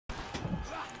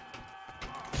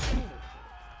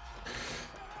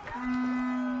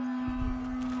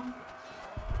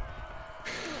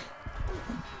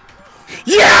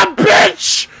Yeah,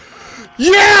 bitch!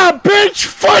 Yeah, bitch!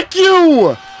 Fuck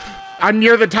you! I'm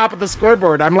near the top of the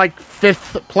scoreboard. I'm like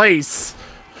 5th place.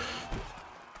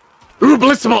 Ooh,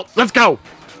 Blissable! Let's go!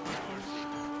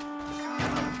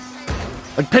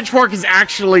 Like, Pitchfork is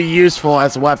actually useful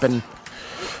as a weapon.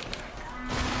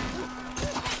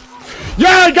 Yeah,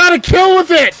 I got a kill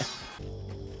with it!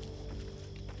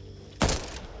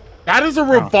 That is a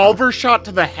revolver shot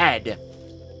to the head.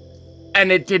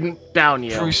 And it didn't down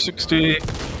you. 360.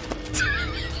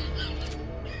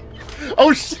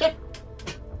 Oh shit!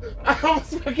 I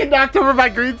almost fucking knocked over my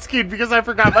green screen because I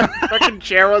forgot my fucking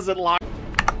chair wasn't locked.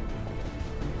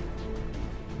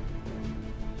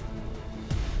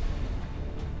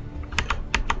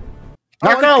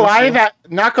 Not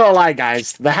gonna lie,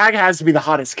 guys. The hag has to be the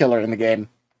hottest killer in the game.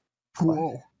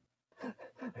 Whoa.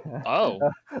 Oh.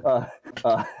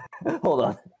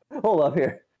 Hold up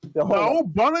here. No,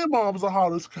 Bunny Mom's the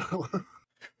hottest killer.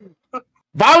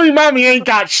 Bobby Mommy ain't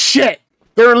got shit.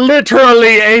 They're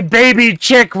literally a baby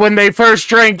chick when they first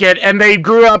drank it, and they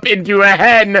grew up into a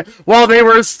hen while they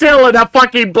were still in a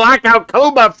fucking blackout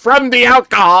coma from the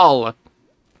alcohol.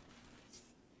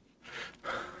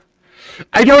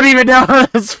 I don't even know how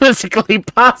that's physically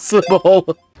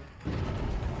possible.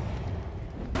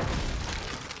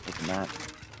 Taking that.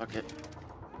 Fuck it.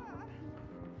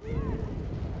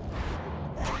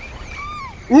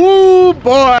 Ooh,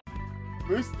 boy!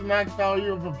 Boost the max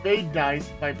value of evade dice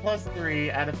by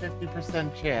 +3 at a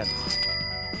 50% chance.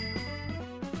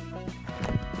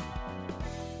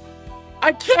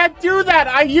 I can't do that!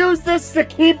 I use this to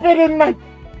keep it in my...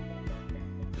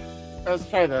 Let's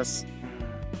try this.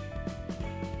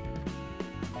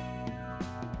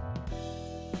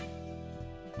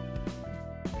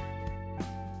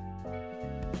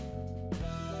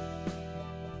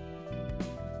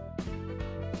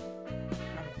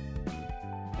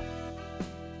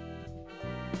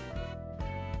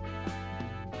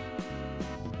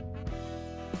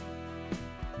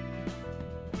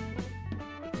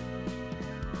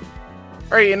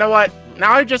 Alright, you know what?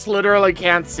 Now I just literally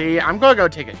can't see. I'm gonna go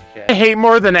take a shit. I hate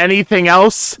more than anything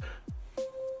else.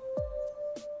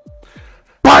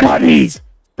 Bunnies!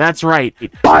 That's right.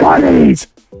 Bunnies!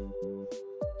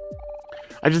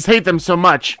 I just hate them so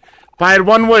much. If I had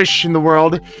one wish in the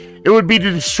world, it would be to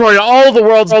destroy all the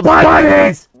world's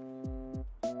bunnies!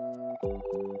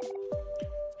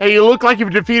 Hey, you look like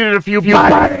you've defeated a few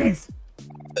bunnies!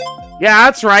 Yeah,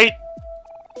 that's right.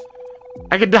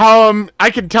 I can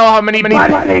tell how many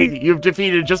bunnies you've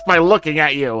defeated just by looking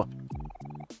at you.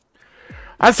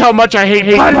 That's how much I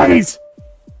hate bunnies.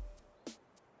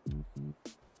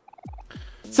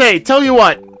 Say, tell you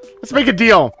what. Let's make a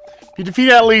deal. If you defeat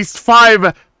at least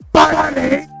 5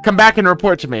 bunnies, come back and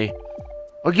report to me.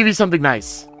 I'll give you something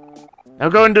nice. Now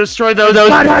go and destroy those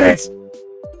bunnies.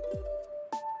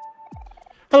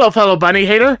 Hello, fellow bunny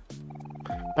hater.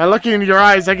 By looking into your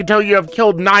eyes, I can tell you have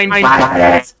killed 9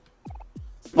 bunnies.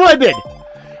 Splendid!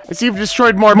 I see you've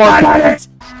destroyed more bunnies!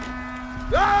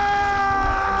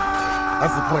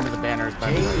 That's the point of the banners,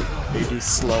 by the way. They do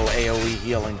slow AoE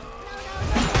healing.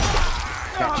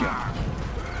 Gotcha.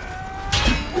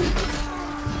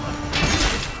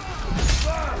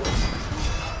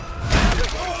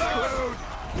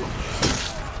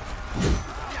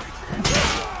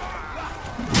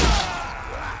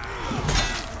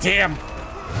 Damn!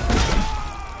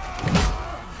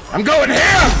 I'm going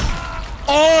ham!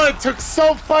 Oh, it took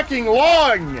so fucking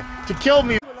long to kill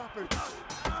me.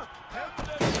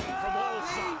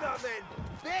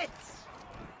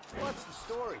 What's the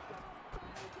story?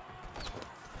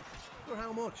 For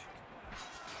how much?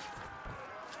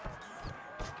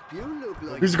 You look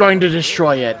like... Who's going to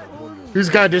destroy it? Who's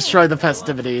gonna destroy the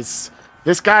festivities?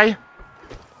 This guy?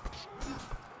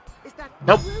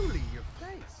 Nope.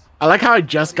 I like how I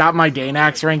just got my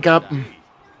Danax rank up.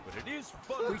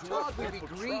 We thought we'd be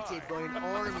greeted by an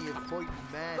army of fighting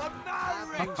men.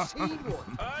 Have you seen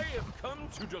one? I have come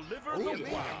to deliver the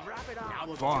Wrap it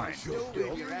up. Fine.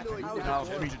 I'll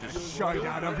beat the shite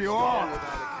out of you all.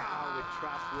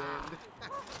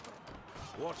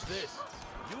 Watch this.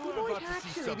 You are about to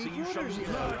see something you shall not.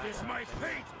 Blood is my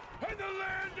fate, and the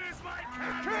land is my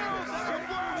canvas.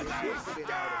 The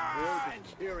world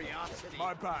is curiosity.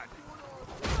 My bad.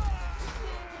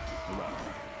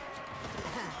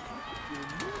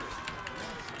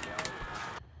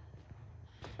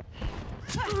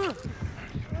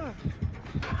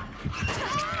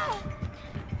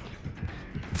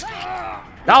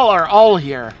 Y'all are all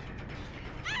here.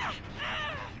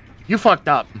 You fucked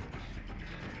up.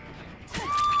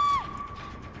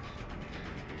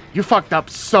 You fucked up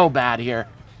so bad here.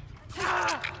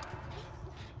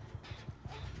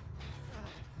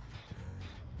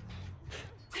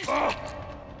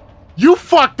 You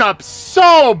fucked up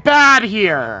so bad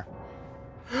here.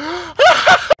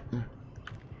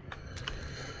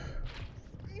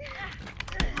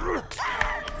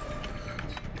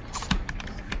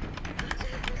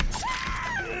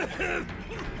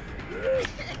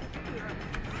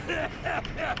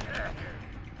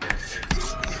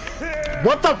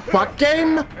 What the fuck,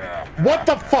 game? What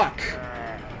the fuck?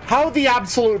 How the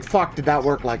absolute fuck did that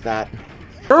work like that?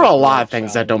 There are a lot of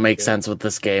things that don't make sense with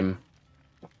this game.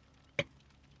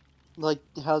 Like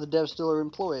how the devs still are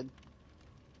employed.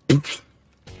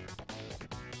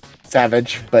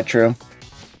 Savage, but true.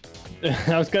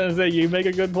 I was gonna say, you make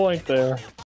a good point there.